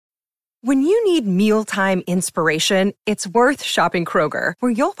When you need mealtime inspiration, it's worth shopping Kroger,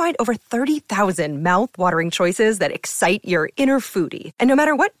 where you'll find over 30,000 mouth-watering choices that excite your inner foodie. And no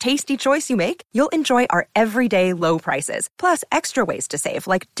matter what tasty choice you make, you'll enjoy our everyday low prices, plus extra ways to save,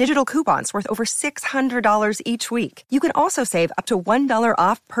 like digital coupons worth over $600 each week. You can also save up to $1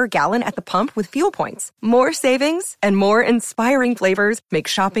 off per gallon at the pump with fuel points. More savings and more inspiring flavors make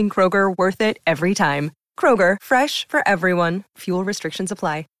shopping Kroger worth it every time. Kroger, fresh for everyone. Fuel restrictions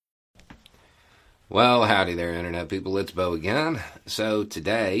apply. Well, howdy there, Internet people. It's Bo again. So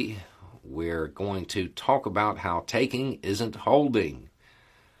today, we're going to talk about how taking isn't holding,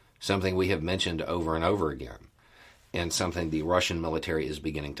 something we have mentioned over and over again, and something the Russian military is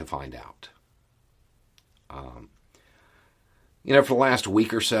beginning to find out. For the last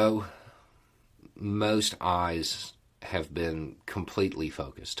week or so, most eyes have been completely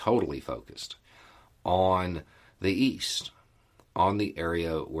focused, totally focused, on the East, on the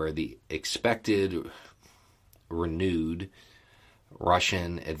area where the expected renewed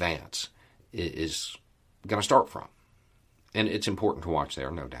Russian advance is going to start from. And it's important to watch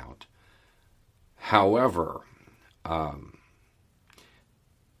there, no doubt. However,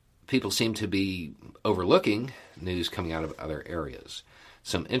 people seem to be overlooking news coming out of other areas.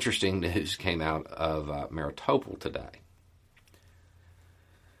 Some interesting news came out of Melitopol today.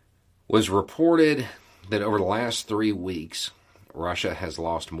 It was reported that over the last 3 weeks, Russia has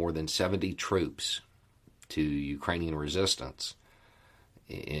lost more than 70 troops to Ukrainian resistance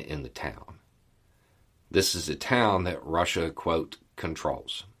in the town. This is a town that Russia, quote,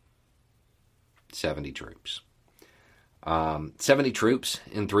 controls. 70 troops. 70 troops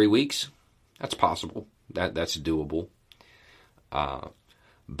in 3 weeks, that's possible. That's doable.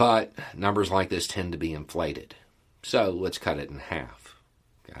 But numbers like this tend to be inflated. So let's cut it in half.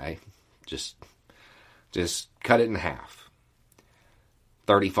 Okay? Just cut it in half.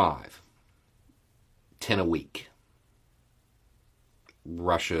 35. 10 a week.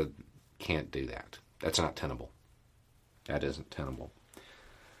 Russia can't do that. That's not tenable. That isn't tenable.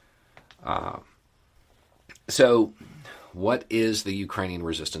 So, what is the Ukrainian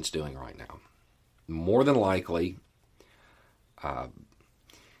resistance doing right now? More than likely,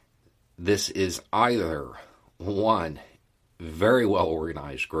 this is either one very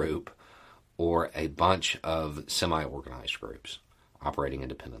well-organized group or a bunch of semi-organized groups operating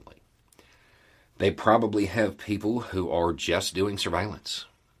independently. They probably have people who are just doing surveillance,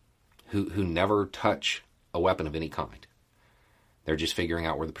 who never touch a weapon of any kind. They're just figuring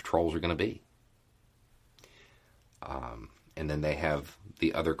out where the patrols are going to be. And then they have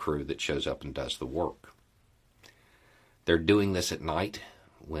the other crew that shows up and does the work. They're doing this at night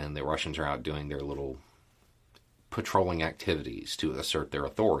when the Russians are out doing their little patrolling activities to assert their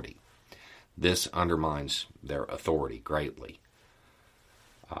authority. This undermines their authority greatly.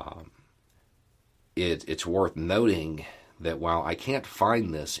 It's worth noting that while I can't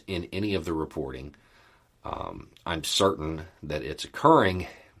find this in any of the reporting, I'm certain that it's occurring.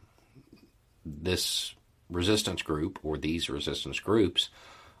 This resistance group, or these resistance groups,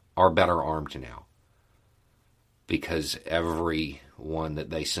 are better armed now. Because every one that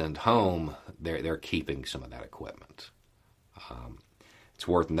they send home, they're keeping some of that equipment. It's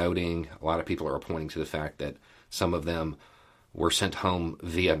worth noting, a lot of people are pointing to the fact that some of them were sent home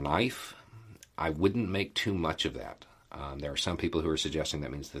via knife. I wouldn't make too much of that. There are some people who are suggesting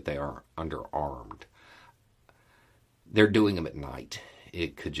that means that they are underarmed. They're doing them at night.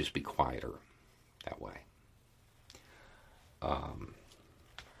 It could just be quieter that way.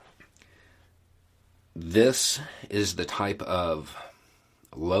 This is the type of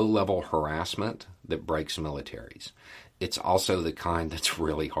low-level harassment that breaks militaries. It's also the kind that's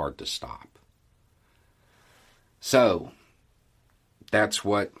really hard to stop. So, that's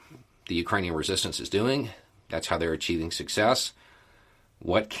what the Ukrainian resistance is doing. That's how they're achieving success.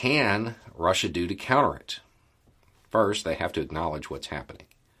 What can Russia do to counter it? First, they have to acknowledge what's happening,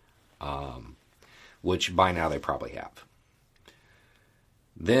 which by now they probably have.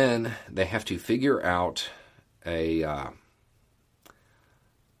 Then they have to figure out a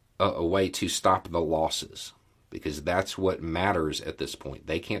way to stop the losses, because that's what matters at this point.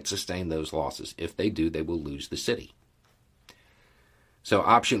 They can't sustain those losses. If they do, they will lose the city. So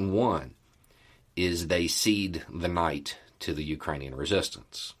option one is they cede the night to the Ukrainian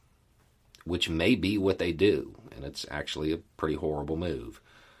resistance, which may be what they do, and it's actually a pretty horrible move.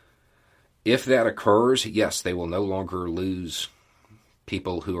 If that occurs, yes, they will no longer lose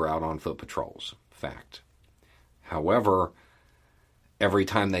people who are out on foot patrols. Fact. However, every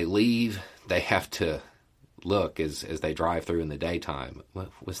time they leave, they have to look as they drive through in the daytime.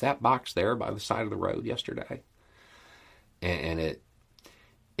 Was that box there by the side of the road yesterday? And it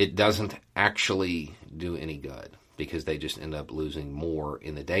it doesn't actually do any good because they just end up losing more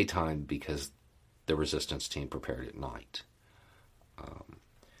in the daytime because the resistance team prepared at night.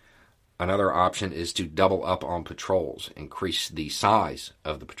 Another option is to double up on patrols, increase the size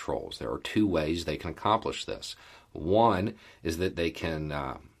of the patrols. There are two ways they can accomplish this. One is that they can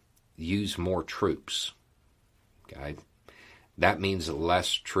use more troops. Okay? That means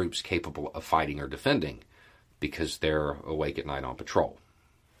less troops capable of fighting or defending because they're awake at night on patrol.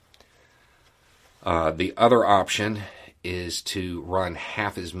 The other option is to run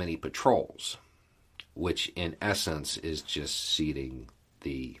half as many patrols, which in essence is just ceding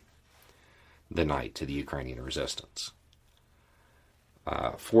the night to the Ukrainian resistance.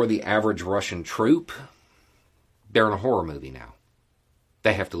 For the average Russian troop, they're in a horror movie now.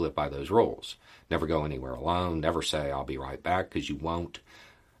 They have to live by those rules. Never go anywhere alone. Never say, I'll be right back, because you won't.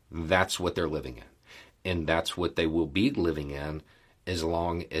 That's what they're living in. And that's what they will be living in as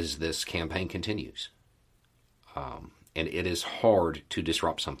long as this campaign continues. And it is hard to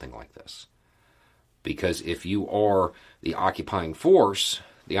disrupt something like this. Because if you are the occupying force,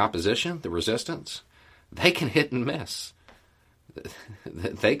 the opposition, the resistance, they can hit and miss.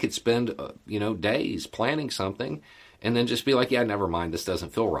 They could spend, days planning something and then just be like, yeah, never mind, this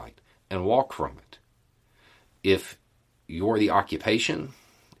doesn't feel right, and walk from it. If you're the occupation,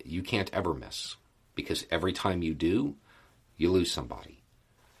 you can't ever miss, because every time you do, you lose somebody.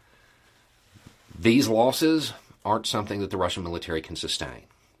 These losses aren't something that the Russian military can sustain.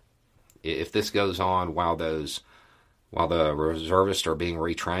 If this goes on while the reservists are being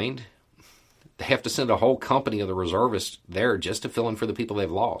retrained, they have to send a whole company of the reservists there just to fill in for the people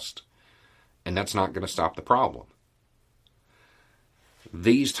they've lost. And that's not going to stop the problem.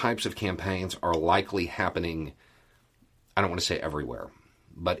 These types of campaigns are likely happening, I don't want to say everywhere,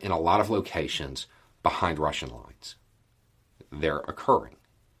 but in a lot of locations behind Russian lines. They're occurring.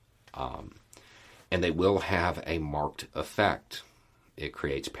 And they will have a marked effect. It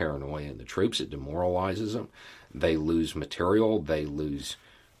creates paranoia in the troops. It demoralizes them. They lose material. They lose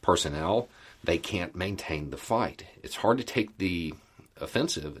personnel. They can't maintain the fight. It's hard to take the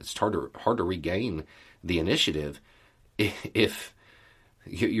offensive. It's hard to regain the initiative if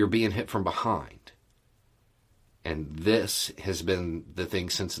you're being hit from behind. And this has been the thing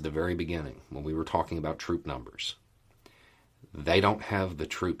since the very beginning when we were talking about troop numbers. They don't have the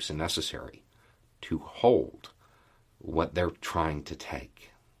troops necessary to hold what they're trying to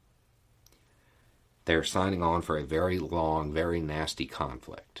take. They're signing on for a very long, very nasty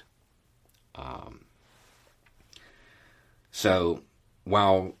conflict. So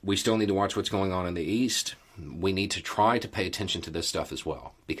while we still need to watch what's going on in the East, we need to try to pay attention to this stuff as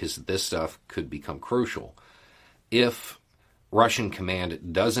well, because this stuff could become crucial. If Russian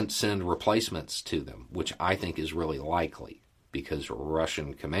command doesn't send replacements to them, which I think is really likely, because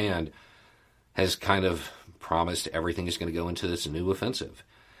Russian command has kind of promised everything is going to go into this new offensive.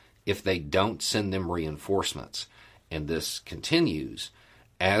 If they don't send them reinforcements, and this continues,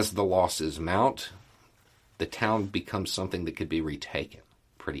 as the losses mount, the town becomes something that could be retaken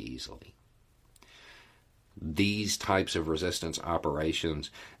pretty easily. These types of resistance operations,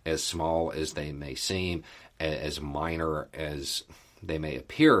 as small as they may seem, as minor as they may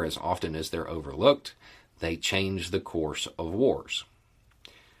appear, as often as they're overlooked, they change the course of wars.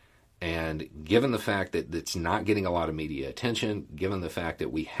 And given the fact that it's not getting a lot of media attention, given the fact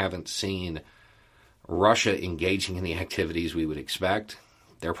that we haven't seen Russia engaging in the activities we would expect,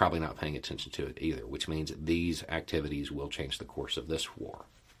 they're probably not paying attention to it either, which means these activities will change the course of this war.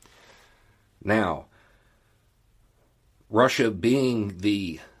 Now, Russia being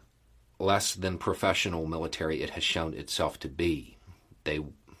the less than professional military it has shown itself to be, they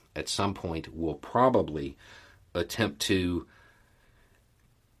at some point will probably attempt to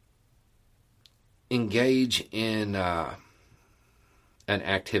engage in an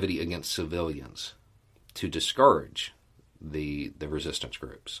activity against civilians to discourage the resistance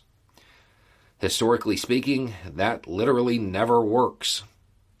groups. Historically speaking, that literally never works.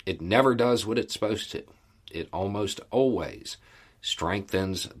 It never does what it's supposed to. It almost always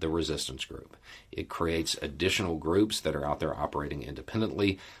strengthens the resistance group. It creates additional groups that are out there operating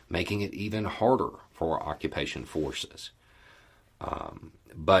independently, making it even harder for occupation forces.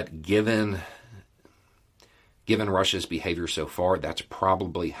 But given Russia's behavior so far, that's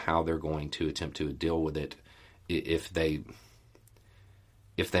probably how they're going to attempt to deal with it if they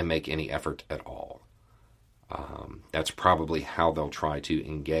make any effort at all. That's probably how they'll try to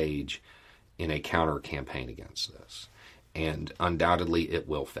engage in a counter-campaign against this. And undoubtedly it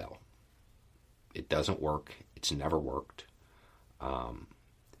will fail. It doesn't work. It's never worked.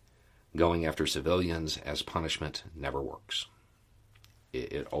 Going after civilians as punishment never works.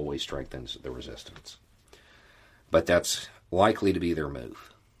 it always strengthens the resistance. But that's likely to be their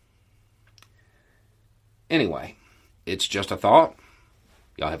move. Anyway, it's just a thought.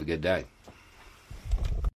 Y'all have a good day.